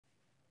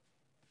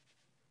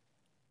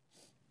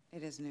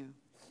It is new.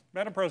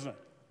 Madam President.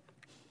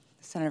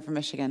 Senator from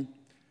Michigan.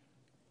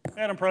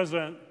 Madam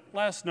President,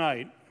 last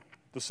night,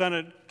 the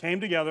Senate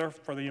came together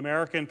for the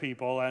American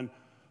people and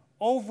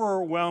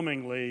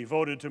overwhelmingly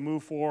voted to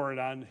move forward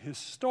on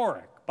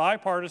historic,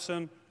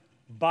 bipartisan,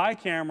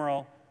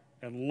 bicameral,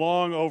 and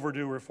long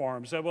overdue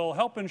reforms that will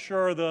help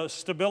ensure the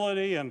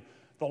stability and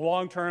the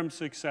long-term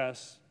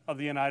success of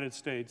the United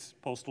States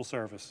Postal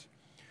Service.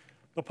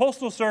 The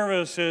Postal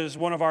Service is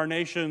one of our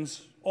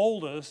nation's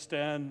oldest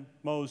and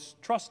most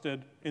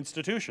trusted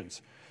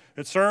institutions.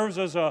 It serves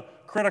as a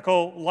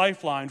critical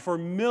lifeline for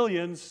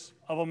millions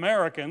of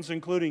Americans,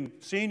 including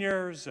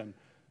seniors and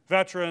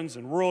veterans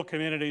and rural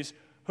communities,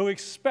 who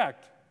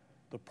expect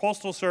the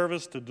Postal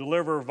Service to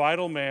deliver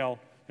vital mail,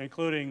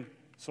 including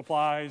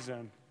supplies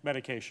and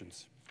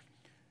medications.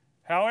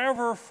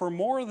 However, for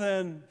more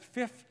than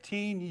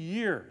 15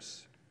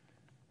 years,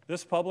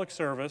 this public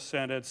service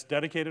and its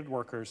dedicated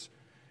workers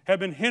have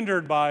been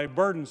hindered by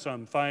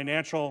burdensome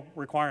financial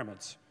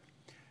requirements.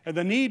 And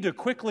the need to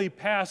quickly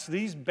pass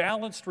these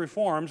balanced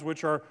reforms,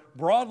 which are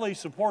broadly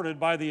supported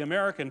by the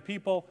American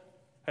people,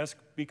 has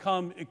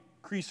become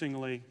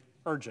increasingly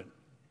urgent.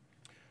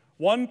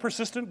 One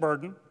persistent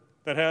burden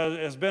that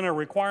has been a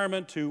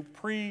requirement to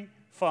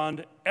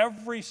pre-fund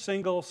every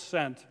single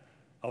cent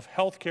of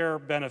health care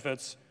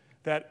benefits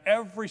that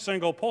every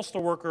single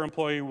postal worker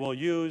employee will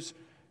use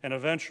and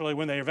eventually,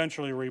 when they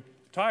eventually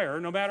retire,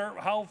 no matter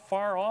how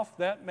far off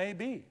that may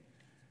be.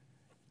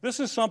 This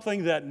is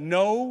something that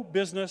no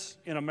business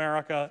in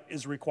America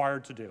is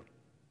required to do,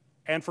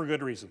 and for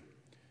good reason.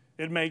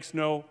 It makes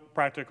no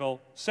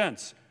practical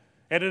sense,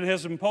 and it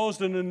has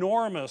imposed an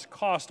enormous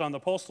cost on the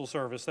Postal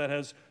Service that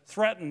has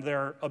threatened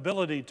their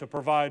ability to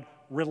provide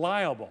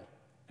reliable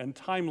and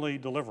timely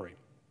delivery.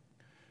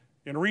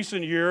 In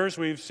recent years,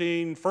 we've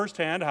seen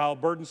firsthand how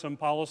burdensome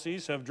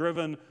policies have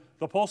driven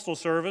the Postal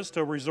Service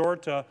to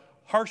resort to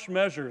harsh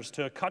measures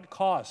to cut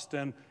costs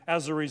and,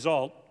 as a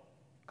result,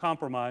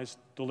 compromise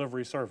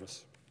delivery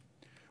service.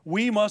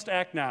 We must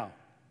act now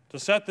to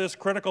set this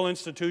critical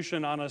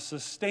institution on a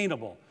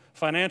sustainable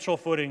financial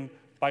footing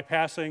by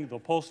passing the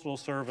Postal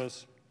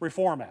Service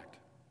Reform Act.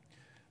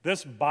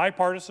 This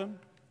bipartisan,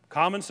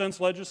 common-sense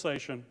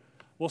legislation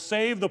will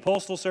save the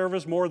Postal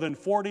Service more than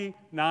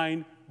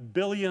 $49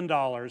 billion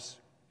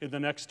in the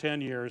next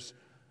 10 years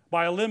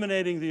by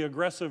eliminating the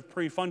aggressive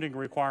pre-funding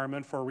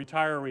requirement for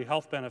retiree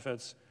health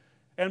benefits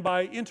and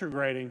by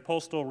integrating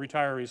postal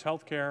retirees'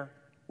 health care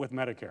with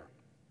Medicare.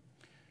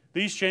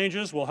 These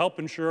changes will help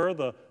ensure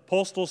the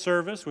Postal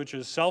Service, which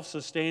is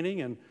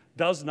self-sustaining and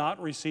does not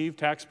receive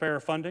taxpayer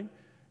funding,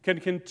 can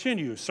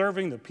continue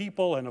serving the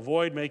people and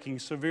avoid making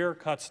severe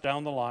cuts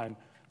down the line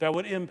that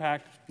would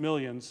impact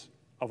millions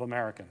of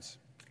Americans.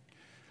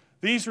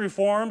 These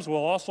reforms will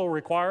also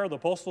require the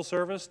Postal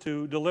Service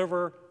to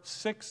deliver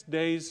 6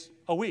 days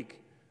a week,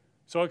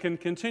 so it can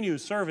continue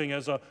serving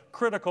as a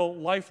critical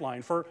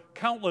lifeline for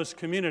countless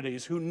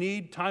communities who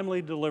need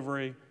timely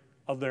delivery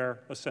of their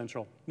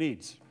essential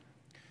needs.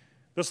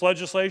 This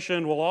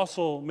legislation will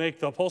also make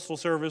the Postal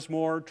Service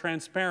more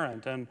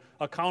transparent and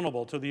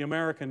accountable to the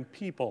American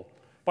people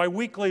by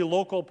weekly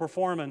local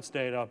performance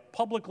data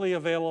publicly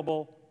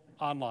available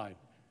online,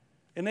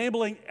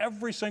 enabling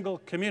every single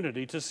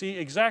community to see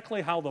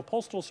exactly how the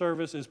Postal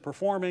Service is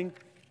performing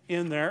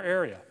in their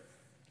area.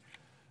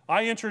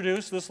 I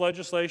introduced this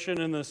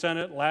legislation in the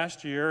Senate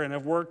last year and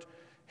have worked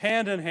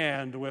hand in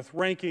hand with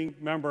Ranking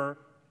Member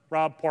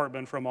Rob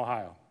Portman from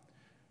Ohio,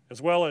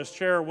 as well as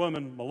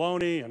Chairwoman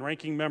Maloney and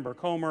Ranking Member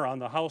Comer on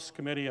the House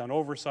Committee on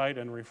Oversight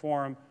and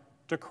Reform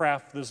to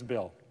craft this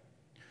bill.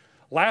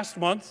 Last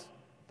month,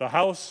 the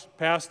House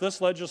passed this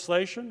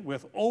legislation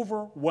with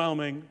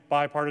overwhelming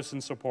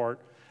bipartisan support,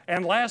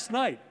 and last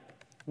night,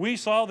 we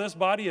saw this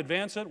body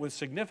advance it with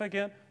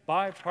significant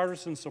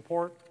bipartisan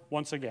support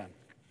once again.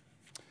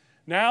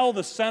 Now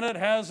the Senate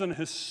has an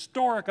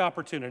historic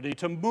opportunity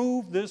to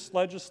move this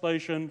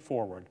legislation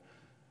forward,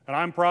 and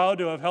I'm proud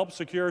to have helped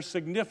secure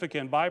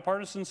significant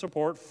bipartisan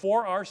support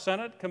for our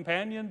Senate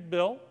companion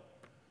bill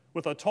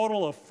with a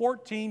total of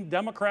 14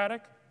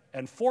 Democratic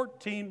and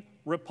 14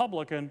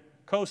 Republican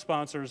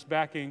co-sponsors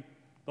backing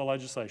the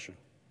legislation.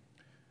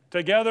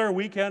 Together,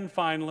 we can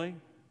finally,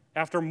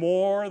 after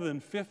more than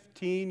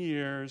 15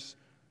 years,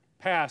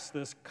 pass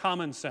this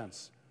common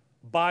sense,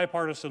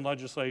 bipartisan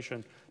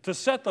legislation to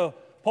set the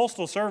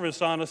Postal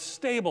Service on a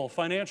stable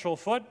financial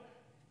foot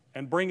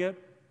and bring it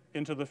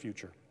into the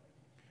future.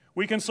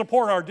 We can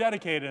support our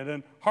dedicated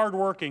and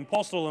hardworking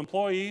postal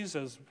employees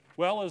as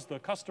well as the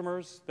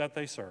customers that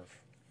they serve.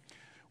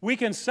 We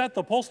can set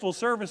the Postal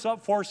Service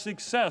up for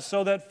success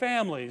so that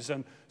families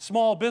and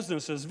small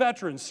businesses,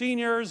 veterans,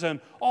 seniors,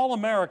 and all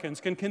Americans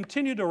can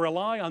continue to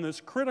rely on this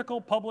critical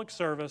public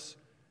service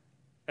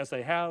as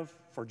they have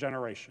for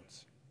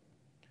generations.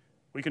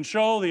 We can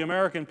show the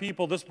American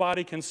people this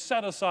body can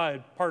set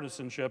aside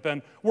partisanship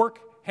and work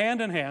hand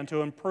in hand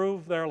to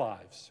improve their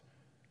lives.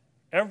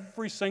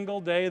 Every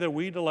single day that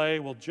we delay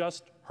will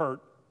just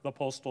hurt the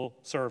Postal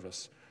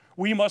Service.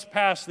 We must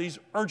pass these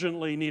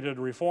urgently needed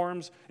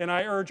reforms, and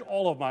I urge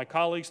all of my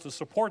colleagues to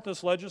support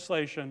this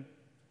legislation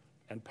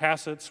and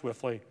pass it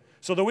swiftly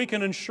so that we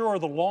can ensure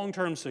the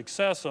long-term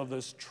success of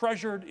this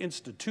treasured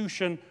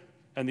institution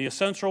and the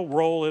essential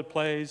role it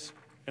plays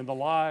in the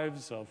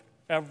lives of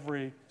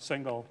every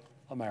single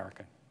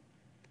American.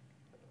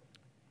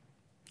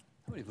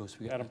 How many votes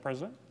we got? Madam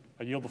President,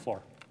 I yield the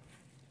floor.